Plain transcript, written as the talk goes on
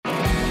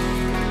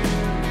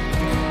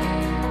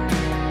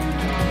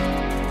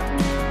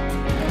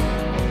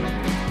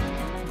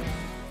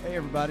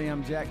everybody.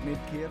 I'm Jack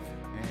Midkiff,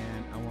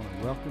 and I want to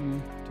welcome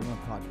you to my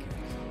podcast.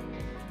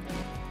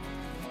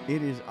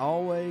 It is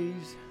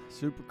always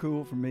super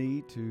cool for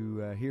me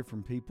to hear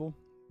from people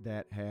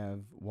that have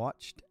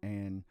watched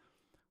and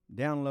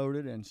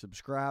downloaded and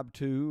subscribed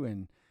to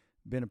and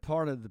been a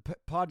part of the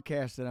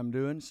podcast that I'm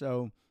doing.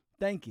 So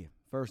thank you,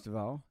 first of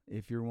all,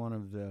 if you're one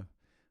of the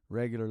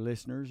regular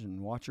listeners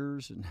and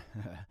watchers. And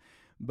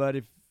but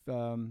if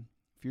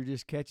you're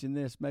just catching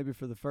this maybe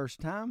for the first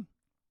time,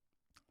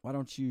 why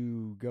don't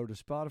you go to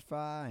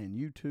Spotify and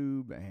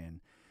YouTube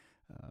and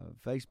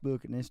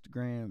Facebook and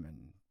Instagram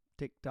and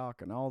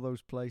TikTok and all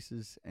those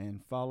places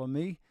and follow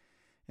me,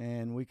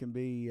 and we can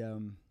be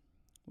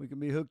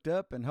hooked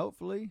up, and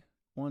hopefully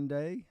one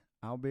day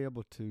I'll be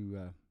able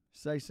to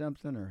say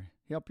something or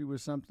help you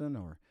with something,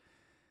 or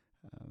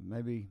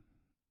maybe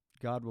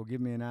God will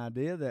give me an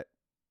idea that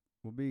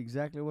will be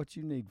exactly what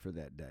you need for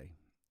that day.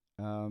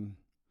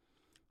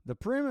 The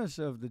premise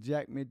of the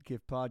Jack Midkiff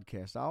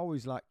podcast, I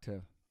always like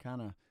to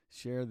kind of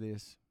share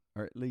this,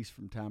 or at least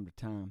from time to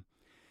time,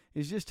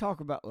 is just talk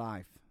about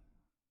life.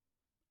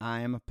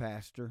 I am a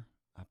pastor.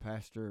 I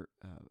pastor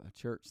a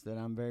church that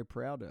I'm very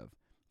proud of,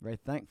 very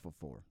thankful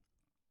for.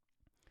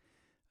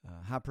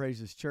 High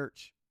Praises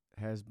Church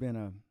has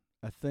been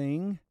a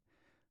thing,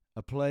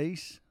 a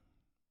place,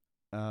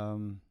 a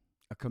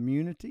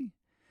community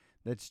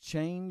that's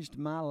changed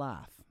my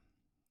life.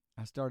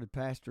 I started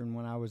pastoring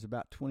when I was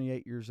about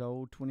 28 years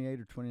old, 28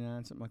 or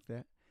 29, something like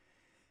that.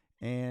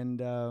 And,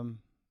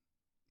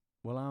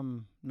 well,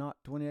 I'm not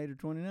 28 or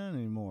 29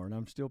 anymore, and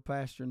I'm still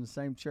pastoring the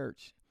same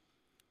church.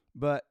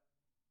 But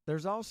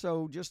there's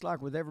also, just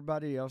like with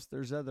everybody else,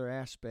 there's other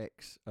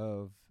aspects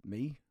of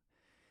me.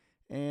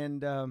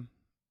 And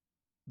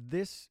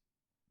this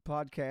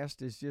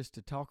podcast is just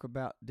to talk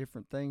about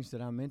different things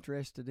that I'm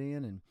interested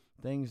in and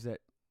things that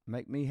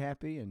make me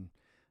happy. And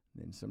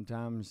then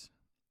sometimes,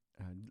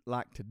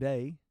 like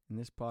today in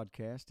this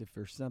podcast, if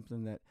there's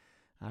something that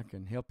I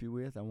can help you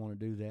with, I want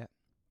to do that.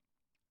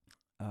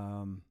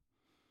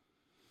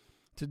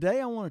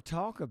 Today I want to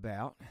talk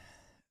about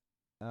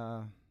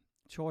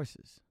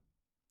choices.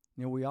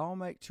 You know, we all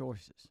make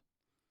choices.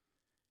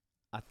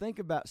 I think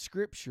about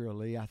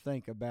scripturally, I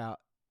think about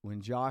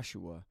when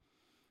Joshua,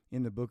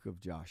 in the book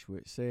of Joshua,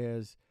 it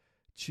says,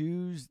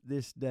 choose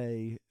this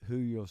day who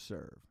you'll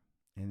serve.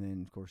 And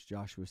then, of course,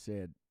 Joshua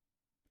said,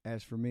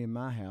 as for me and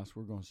my house,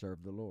 we're going to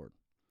serve the Lord.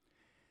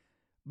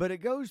 But it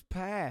goes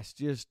past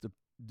just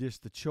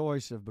the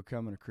choice of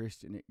becoming a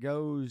Christian. It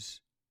goes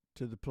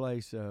to the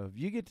place of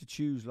you get to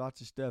choose lots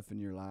of stuff in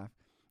your life,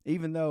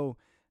 even though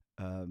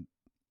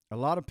a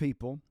lot of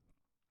people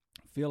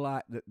feel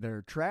like that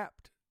they're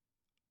trapped.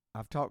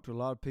 I've talked to a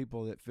lot of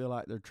people that feel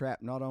like they're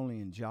trapped not only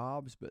in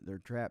jobs, but they're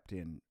trapped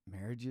in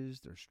marriages.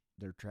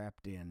 They're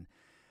trapped in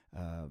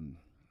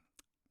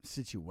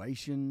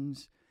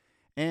situations.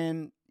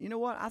 And you know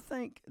what? I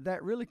think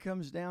that really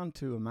comes down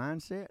to a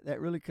mindset.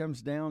 That really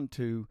comes down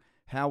to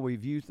how we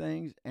view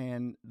things.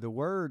 And the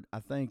word, I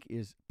think,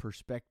 is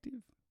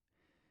perspective.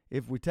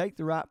 If we take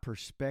the right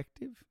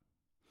perspective,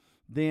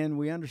 then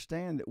we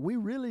understand that we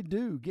really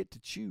do get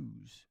to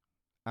choose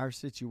our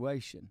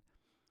situation.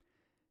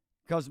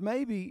 Because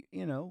maybe,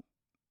 you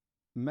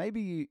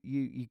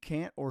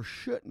can't or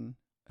shouldn't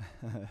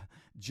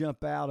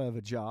jump out of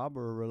a job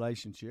or a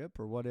relationship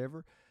or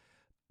whatever,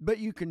 but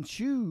you can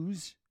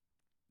choose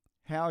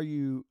how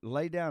you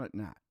lay down at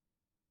night.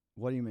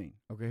 What do you mean?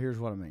 Okay, here's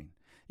what I mean.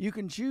 You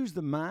can choose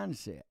the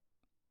mindset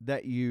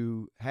that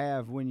you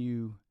have when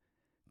you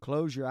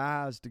close your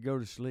eyes to go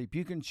to sleep.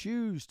 You can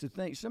choose to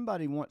think.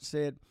 Somebody once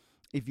said,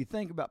 if you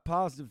think about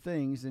positive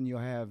things, then you'll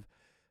have,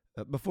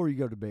 before you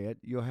go to bed,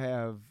 you'll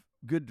have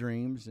good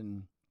dreams.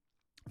 And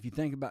if you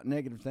think about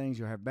negative things,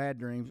 you'll have bad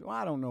dreams. Well,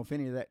 I don't know if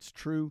any of that's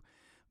true.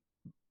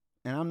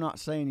 And I'm not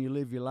saying you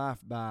live your life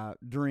by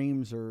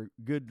dreams or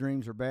good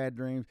dreams or bad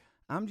dreams.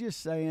 I'm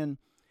just saying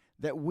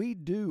that we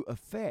do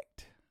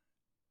affect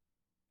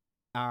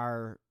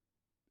our,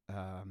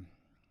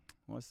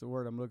 what's the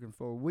word I'm looking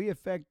for? We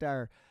affect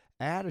our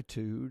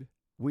attitude.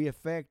 We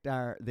affect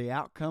the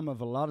outcome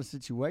of a lot of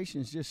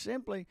situations just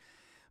simply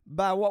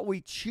by what we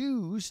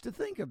choose to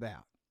think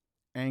about.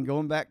 And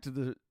going back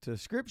to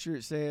Scripture,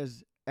 it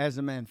says, as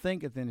a man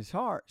thinketh in his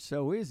heart,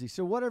 so is he.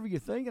 So whatever you're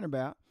thinking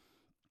about,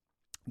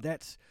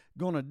 that's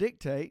going to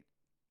dictate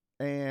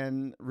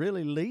and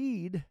really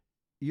lead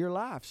your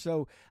life.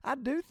 So I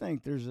do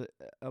think there's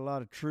a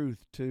lot of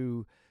truth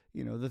to,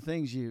 the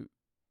things you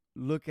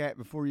look at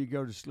before you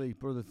go to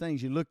sleep, or the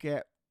things you look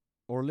at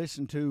or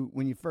listen to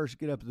when you first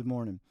get up in the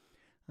morning.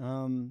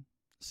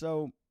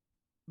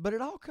 But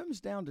it all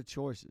comes down to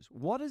choices.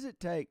 What does it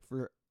take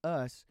for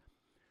us,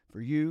 for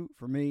you,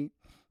 for me,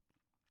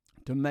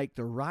 to make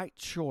the right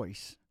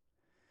choice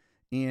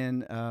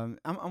in, I'm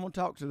going to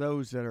talk to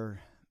those that are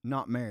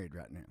not married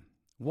right now.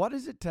 What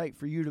does it take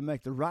for you to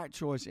make the right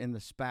choice in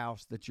the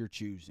spouse that you're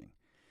choosing?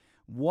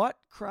 What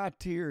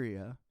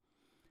criteria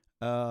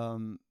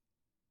do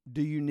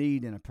you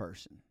need in a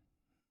person?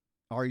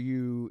 Are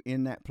you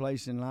in that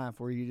place in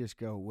life where you just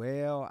go,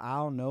 well,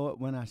 I'll know it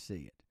when I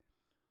see it?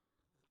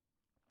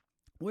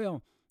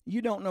 Well,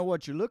 You don't know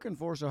what you're looking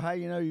for, so how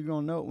you know you're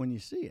going to know it when you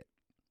see it?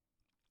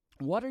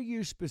 What are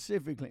you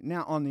specifically?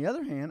 Now, on the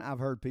other hand, I've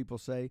heard people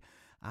say,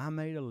 I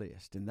made a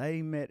list, and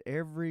they met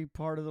every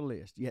part of the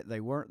list, yet they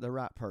weren't the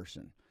right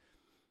person.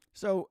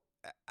 So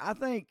I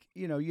think,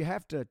 you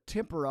have to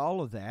temper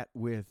all of that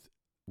with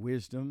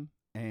wisdom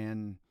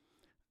and,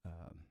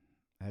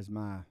 as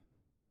my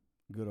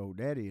good old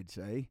daddy would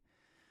say,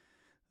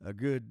 a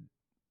good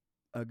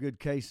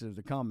case of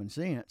the common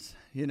sense.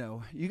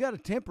 You got to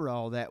temper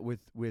all that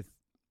with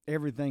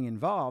everything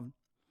involved.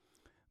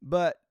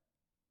 But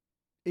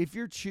if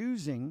you're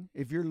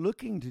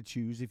looking to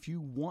choose, if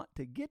you want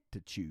to get to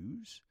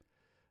choose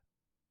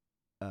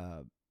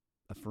a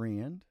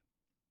friend,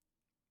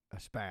 a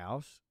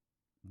spouse,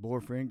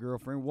 boyfriend,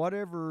 girlfriend,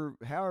 whatever,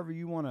 however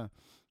you want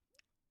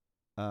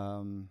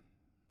to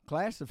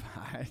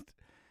classify it,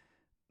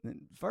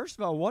 then first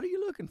of all, what are you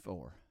looking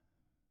for?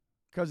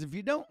 Because if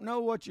you don't know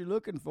what you're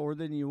looking for,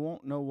 then you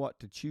won't know what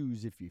to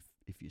choose if you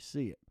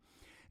see it.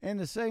 And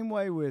the same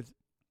way with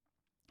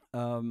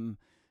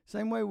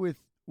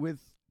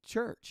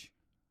church.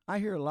 I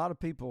hear a lot of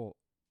people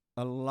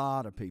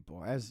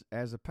as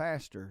a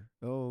pastor.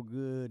 Oh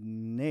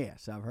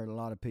goodness, I've heard a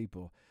lot of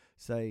people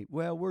say,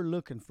 "Well, we're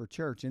looking for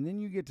church," and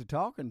then you get to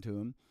talking to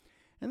them,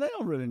 and they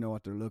don't really know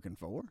what they're looking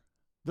for.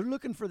 They're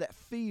looking for that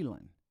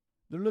feeling.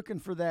 They're looking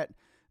for that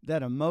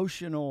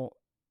emotional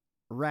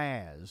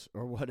razz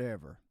or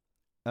whatever.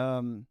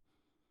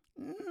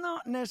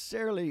 Not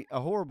necessarily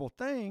a horrible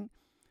thing,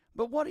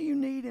 but what do you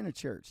need in a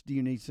church? Do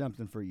you need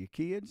something for your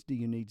kids? Do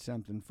you need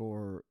something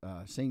for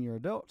senior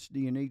adults? Do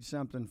you need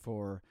something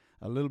for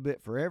a little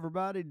bit for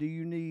everybody? Do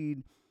you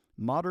need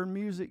modern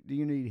music? Do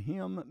you need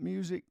hymn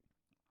music?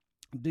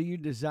 Do you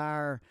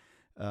desire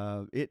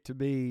it to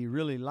be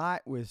really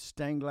light with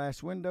stained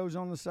glass windows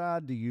on the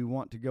side? Do you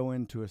want to go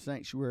into a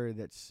sanctuary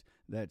that's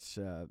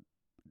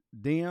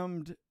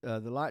dimmed, the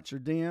lights are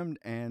dimmed,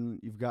 and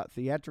you've got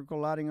theatrical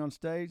lighting on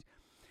stage?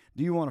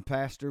 Do you want a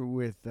pastor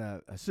with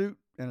a suit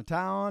and a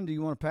tie on? Do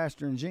you want a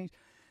pastor in jeans?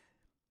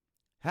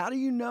 How do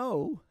you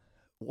know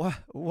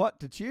what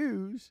to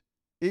choose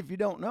if you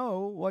don't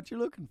know what you're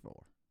looking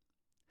for?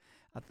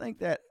 I think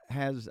that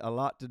has a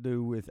lot to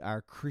do with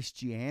our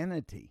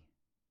Christianity.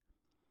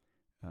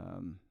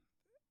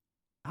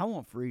 I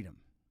want freedom.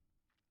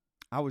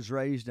 I was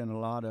raised in a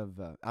lot of,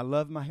 I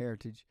love my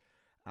heritage.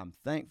 I'm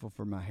thankful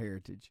for my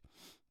heritage.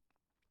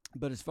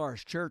 But as far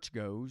as church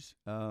goes,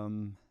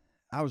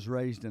 I was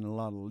raised in a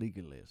lot of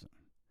legalism.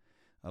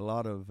 A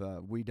lot of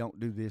we don't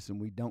do this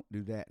and we don't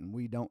do that and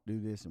we don't do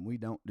this and we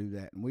don't do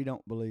that and we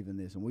don't believe in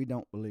this and we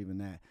don't believe in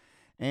that.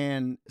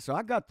 And so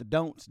I got the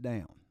don'ts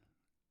down.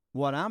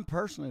 What I'm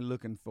personally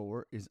looking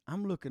for is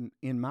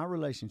in my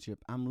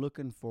relationship, I'm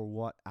looking for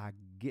what I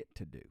get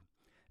to do.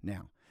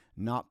 Now,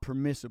 not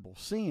permissible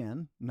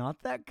sin,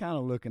 not that kind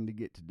of looking to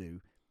get to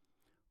do.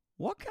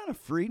 What kind of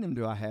freedom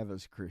do I have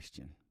as a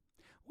Christian?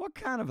 What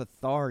kind of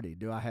authority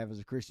do I have as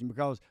a Christian?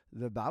 Because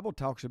the Bible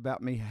talks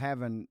about me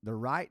having the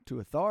right to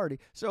authority.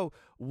 So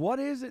what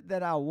is it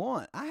that I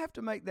want? I have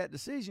to make that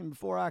decision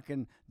before I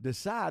can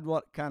decide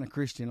what kind of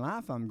Christian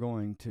life I'm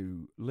going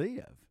to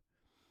live.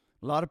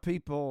 A lot of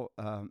people,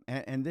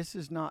 and this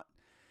is not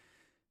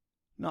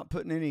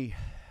putting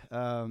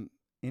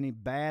any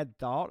bad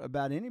thought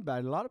about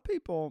anybody. A lot of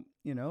people,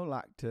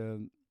 like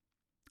to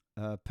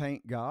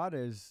paint God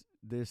as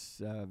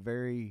this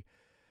very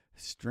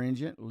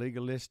stringent,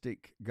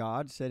 legalistic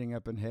God sitting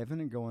up in heaven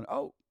and going,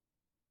 oh,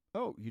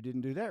 you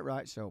didn't do that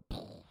right, so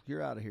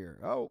you're out of here.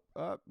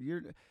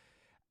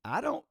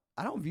 I don't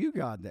view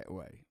God that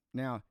way.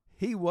 Now,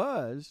 he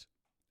was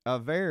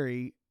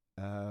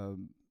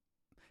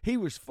he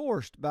was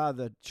forced by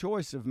the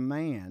choice of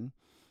man.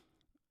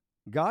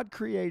 God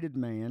created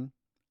man,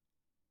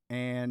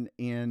 and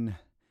in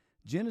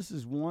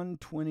Genesis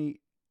 1:28,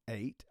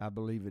 I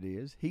believe it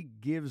is, he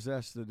gives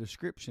us the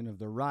description of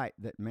the right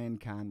that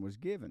mankind was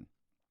given.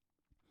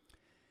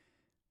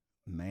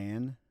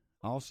 Man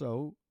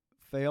also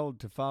failed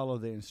to follow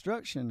the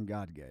instruction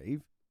God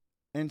gave,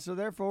 and so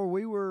therefore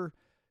we were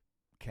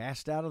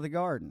cast out of the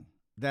garden.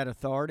 That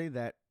authority,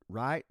 that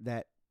right,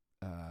 that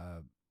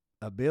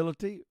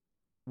ability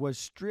was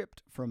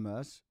stripped from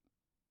us.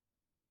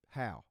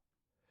 How?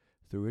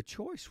 Through a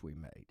choice we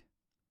made.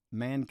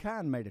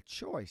 Mankind made a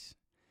choice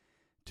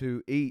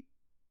to eat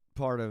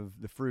part of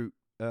the fruit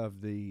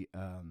of the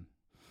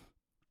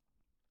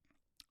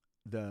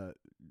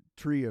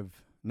tree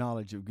of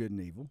knowledge of good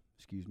and evil.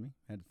 Excuse me,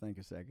 had to think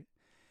a second.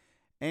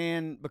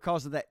 And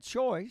because of that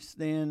choice,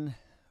 then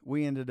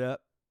we ended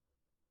up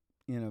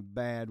in a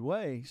bad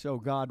way. So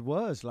God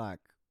was like,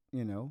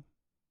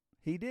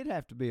 he did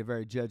have to be a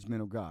very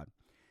judgmental God.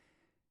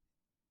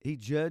 He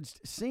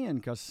judged sin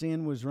because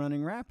sin was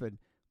running rapid,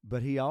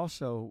 but he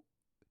also,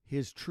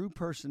 his true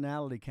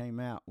personality came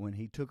out when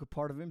he took a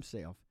part of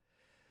himself,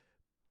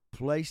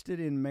 placed it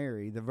in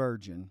Mary, the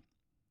virgin,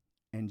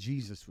 and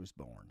Jesus was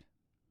born.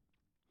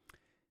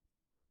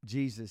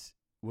 Jesus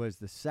was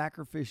the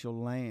sacrificial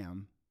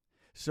lamb,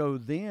 so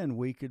then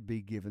we could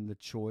be given the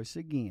choice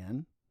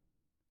again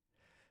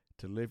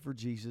to live for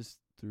Jesus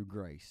through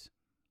grace.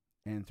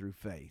 and through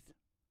faith.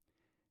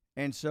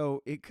 And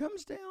so it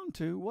comes down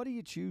to, what do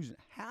you choose?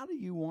 How do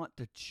you want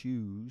to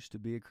choose to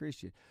be a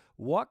Christian?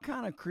 What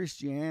kind of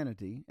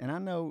Christianity? And I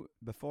know,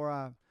 before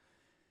I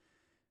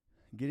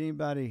get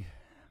anybody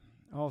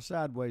all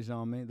sideways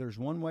on me, there's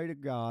one way to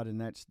God, and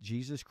that's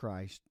Jesus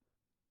Christ.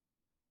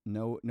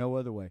 No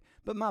other way.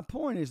 But my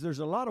point is, there's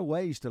a lot of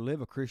ways to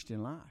live a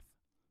Christian life.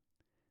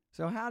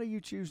 So how do you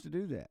choose to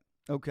do that?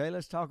 Okay,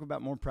 let's talk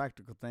about more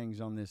practical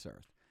things on this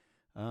earth.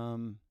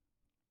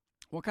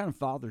 What kind of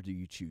father do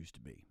you choose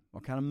to be?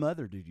 What kind of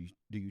mother do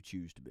you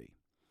choose to be?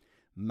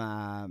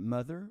 My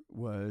mother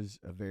was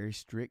a very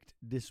strict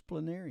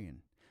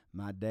disciplinarian.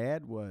 My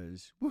dad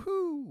was,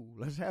 woohoo,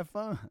 let's have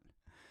fun.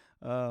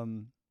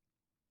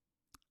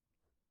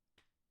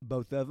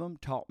 Both of them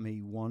taught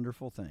me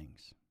wonderful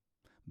things.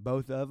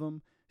 Both of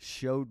them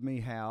showed me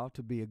how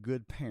to be a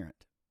good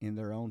parent in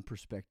their own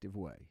perspective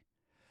way.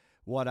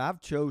 What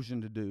I've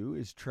chosen to do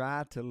is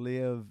try to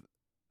live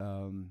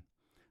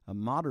a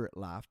moderate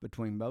life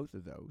between both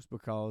of those,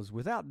 because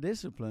without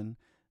discipline,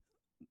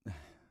 all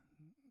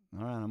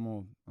right,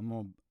 I'm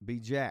gonna be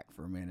Jack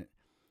for a minute.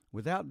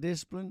 Without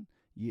discipline,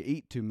 you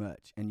eat too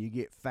much and you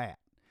get fat.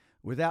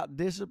 Without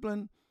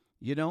discipline,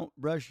 you don't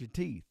brush your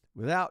teeth.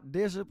 Without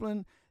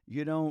discipline,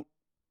 you don't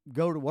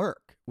go to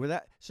work.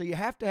 So you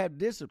have to have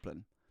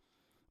discipline.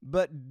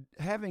 But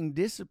having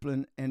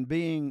discipline and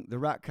being the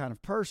right kind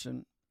of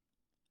person,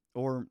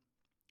 or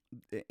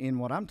in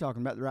what I'm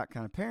talking about, the right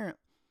kind of parent,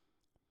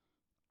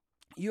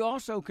 you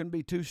also can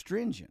be too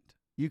stringent.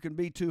 You can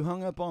be too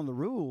hung up on the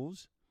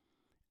rules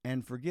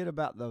and forget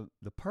about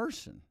the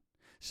person.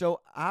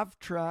 So I've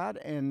tried,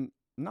 and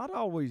I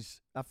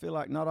feel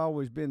like not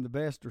always been the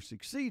best or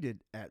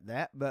succeeded at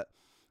that, but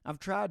I've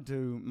tried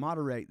to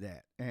moderate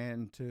that.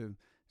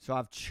 So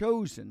I've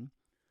chosen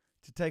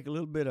to take a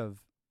little bit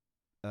of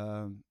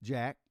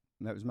Jack,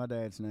 that was my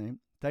dad's name,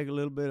 take a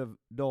little bit of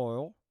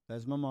Doyle,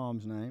 that's my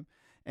mom's name,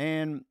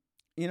 and,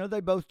 they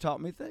both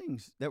taught me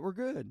things that were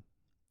good.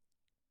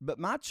 But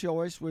my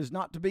choice was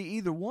not to be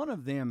either one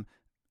of them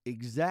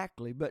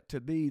exactly, but to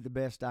be the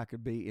best I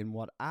could be in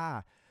what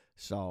I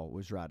saw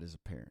was right as a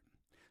parent.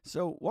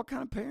 So what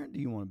kind of parent do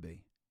you want to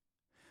be?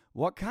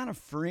 What kind of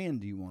friend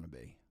do you want to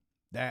be?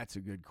 That's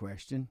a good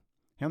question.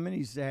 How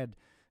many's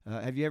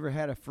have you ever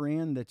had a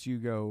friend that you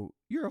go,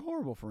 you're a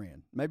horrible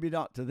friend? Maybe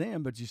not to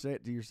them, but you say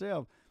it to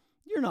yourself.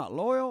 You're not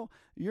loyal.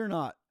 You're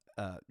not,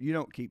 you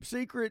don't keep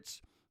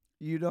secrets.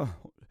 You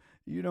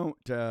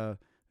don't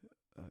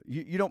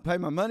pay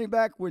my money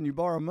back when you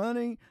borrow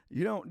money.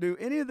 You don't do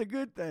any of the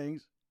good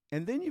things.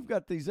 And then you've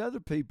got these other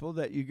people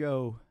that you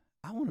go,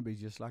 I want to be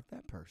just like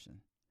that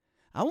person.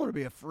 I want to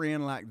be a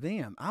friend like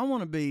them. I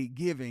want to be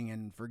giving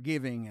and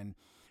forgiving, and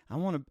I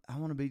want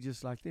to be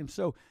just like them.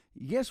 So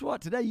guess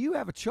what? Today you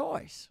have a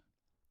choice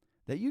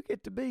that you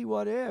get to be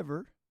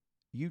whatever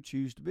you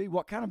choose to be.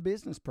 What kind of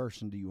business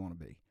person do you want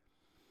to be?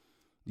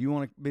 Do you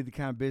want to be the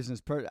kind of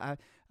business person?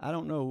 I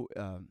don't know,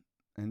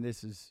 and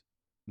this is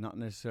not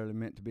necessarily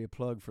meant to be a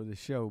plug for the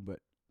show, but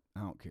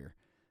I don't care.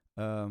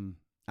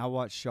 I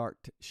watch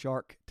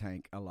Shark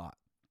Tank a lot.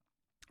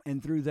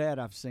 And through that,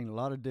 I've seen a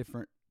lot of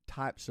different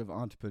types of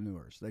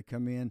entrepreneurs. They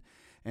come in,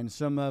 and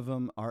some of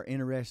them are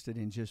interested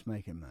in just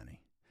making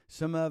money.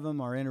 Some of them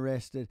are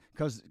interested,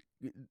 because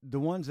the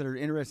ones that are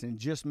interested in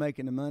just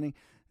making the money,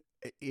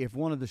 if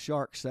one of the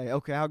sharks say,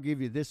 okay, I'll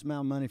give you this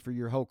amount of money for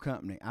your whole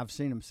company, I've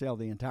seen them sell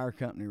the entire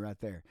company right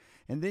there.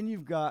 And then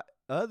you've got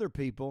other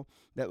people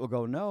that will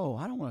go, no,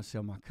 I don't want to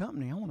sell my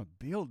company. I want to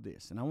build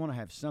this, and I want to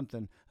have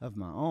something of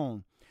my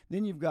own.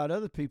 Then you've got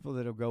other people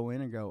that will go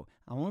in and go,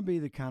 I want to be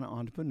the kind of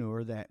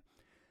entrepreneur that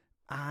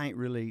I'm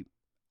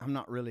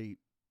not really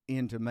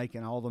into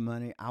making all the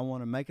money. I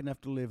want to make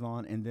enough to live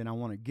on, and then I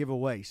want to give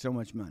away so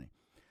much money.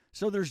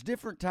 So there's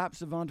different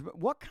types of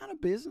entrepreneurs. What kind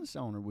of business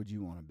owner would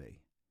you want to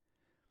be?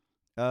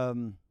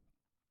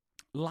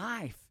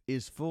 Life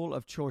is full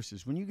of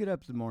choices. When you get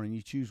up in the morning,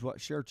 you choose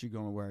what shirt you're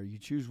going to wear. You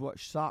choose what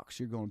socks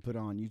you're going to put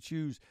on. You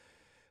choose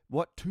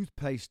what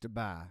toothpaste to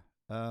buy.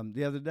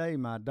 The other day,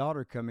 my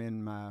daughter come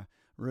in my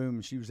room,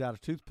 and she was out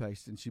of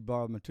toothpaste, and she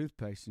borrowed my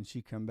toothpaste, and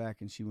she come back,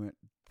 and she went,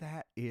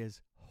 that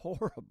is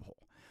horrible.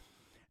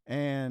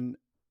 And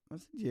I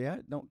said, yeah,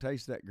 it don't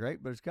taste that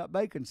great, but it's got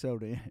baking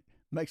soda in it.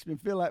 Makes me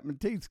feel like my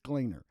teeth's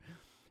cleaner.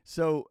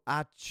 So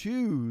I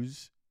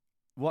choose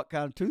what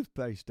kind of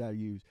toothpaste I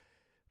use.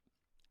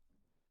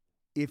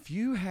 If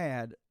you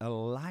had a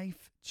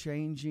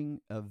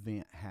life-changing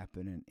event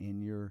happening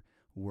in your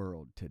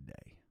world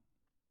today,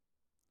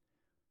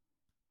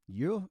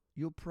 you'll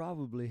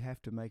probably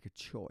have to make a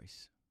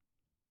choice.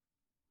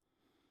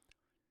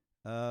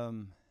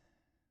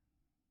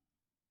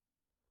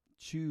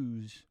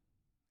 Choose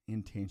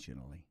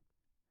intentionally.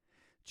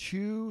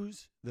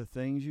 Choose the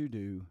things you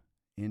do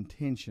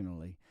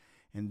intentionally.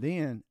 And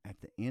then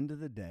at the end of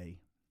the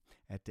day,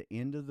 at the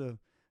end of the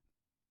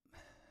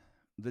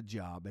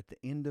job, at the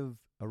end of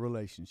a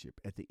relationship,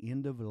 at the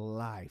end of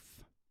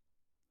life,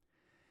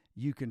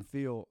 you can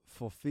feel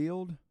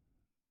fulfilled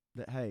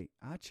that, hey,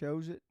 I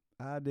chose it.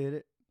 I did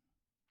it.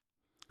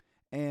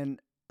 And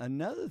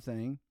another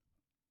thing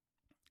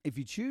if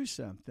you choose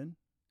something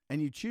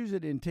and you choose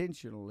it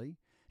intentionally,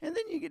 and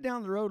then you get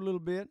down the road a little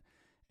bit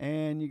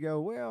and you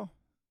go, well,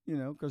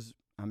 because,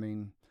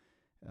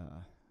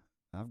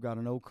 I've got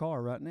an old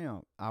car right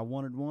now. I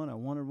wanted one.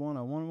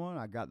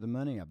 I got the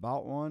money. I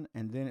bought one.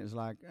 And then it was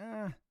like,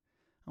 I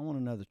want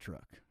another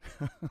truck.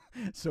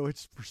 So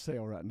it's for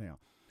sale right now.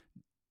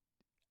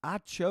 I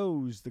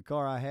chose the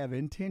car I have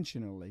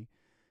intentionally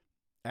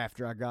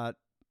after I got,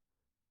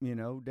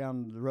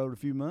 down the road a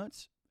few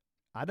months.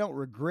 I don't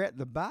regret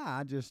the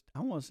buy. I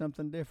want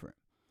something different.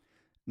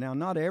 Now,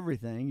 not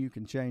everything you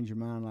can change your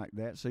mind like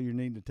that, so you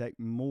need to take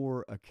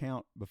more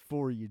account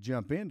before you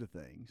jump into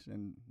things,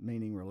 and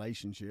meaning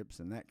relationships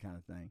and that kind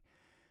of thing.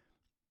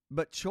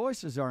 But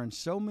choices are in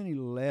so many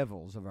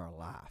levels of our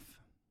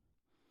life.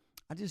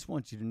 I just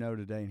want you to know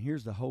today, and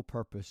here's the whole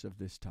purpose of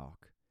this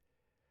talk.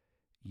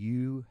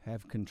 You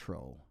have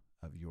control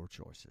of your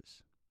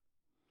choices.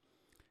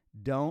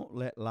 Don't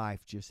let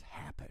life just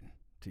happen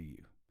to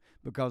you.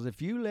 Because if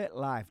you let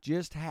life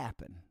just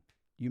happen,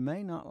 you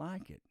may not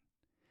like it.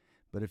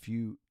 But if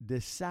you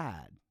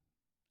decide,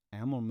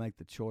 I'm going to make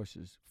the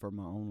choices for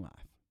my own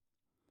life.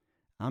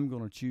 I'm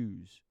going to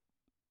choose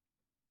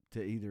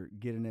to either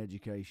get an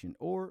education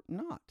or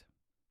not.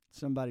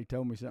 Somebody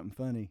told me something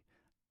funny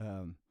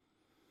the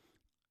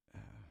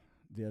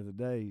other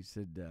day. He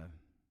said,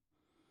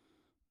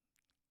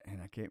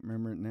 and I can't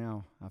remember it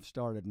now. I've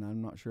started, and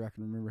I'm not sure I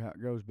can remember how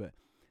it goes, but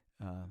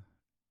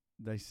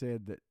they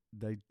said that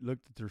they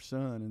looked at their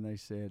son and they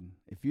said,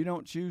 if you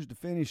don't choose to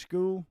finish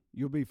school,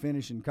 you'll be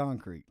finishing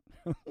concrete.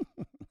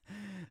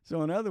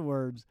 So in other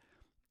words,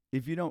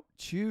 if you don't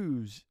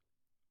choose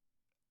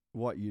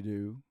what you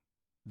do,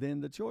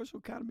 then the choice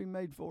will kind of be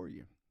made for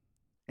you.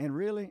 And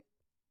really,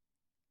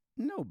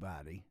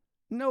 nobody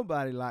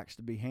likes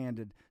to be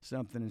handed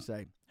something and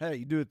say, hey,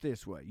 you do it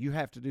this way. You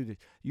have to do this.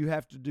 You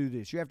have to do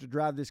this. You have to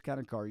drive this kind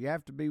of car. You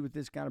have to be with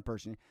this kind of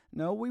person.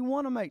 No, we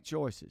want to make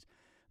choices.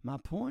 My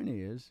point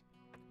is,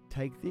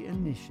 take the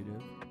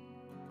initiative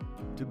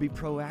to be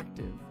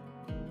proactive,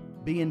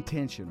 be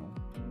intentional,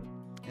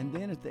 and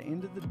then at the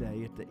end of the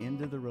day, at the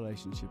end of the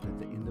relationship, at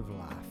the end of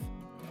life,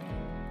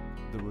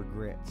 the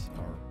regrets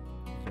are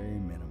very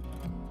minimal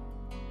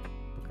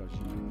because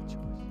you made the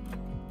choice.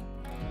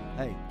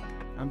 Hey,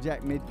 I'm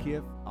Jack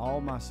Midkiff.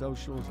 All my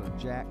socials are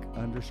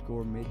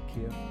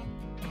Jack_Midkiff.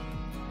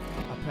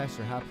 I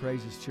pastor High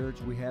Praises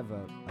Church. We have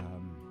a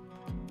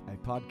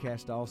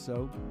podcast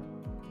also.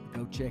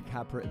 Go check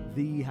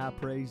the High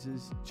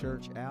Praises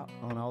Church out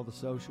on all the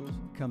socials.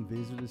 Come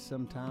visit us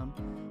sometime.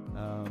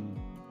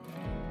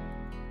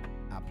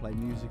 I play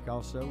music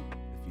also.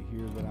 If you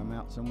hear that I'm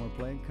out somewhere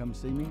playing, come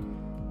see me.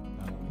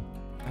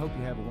 I hope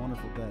you have a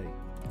wonderful day.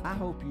 I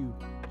hope you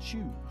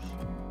choose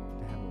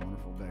to have a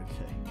wonderful day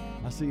today.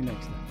 I'll see you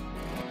next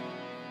time.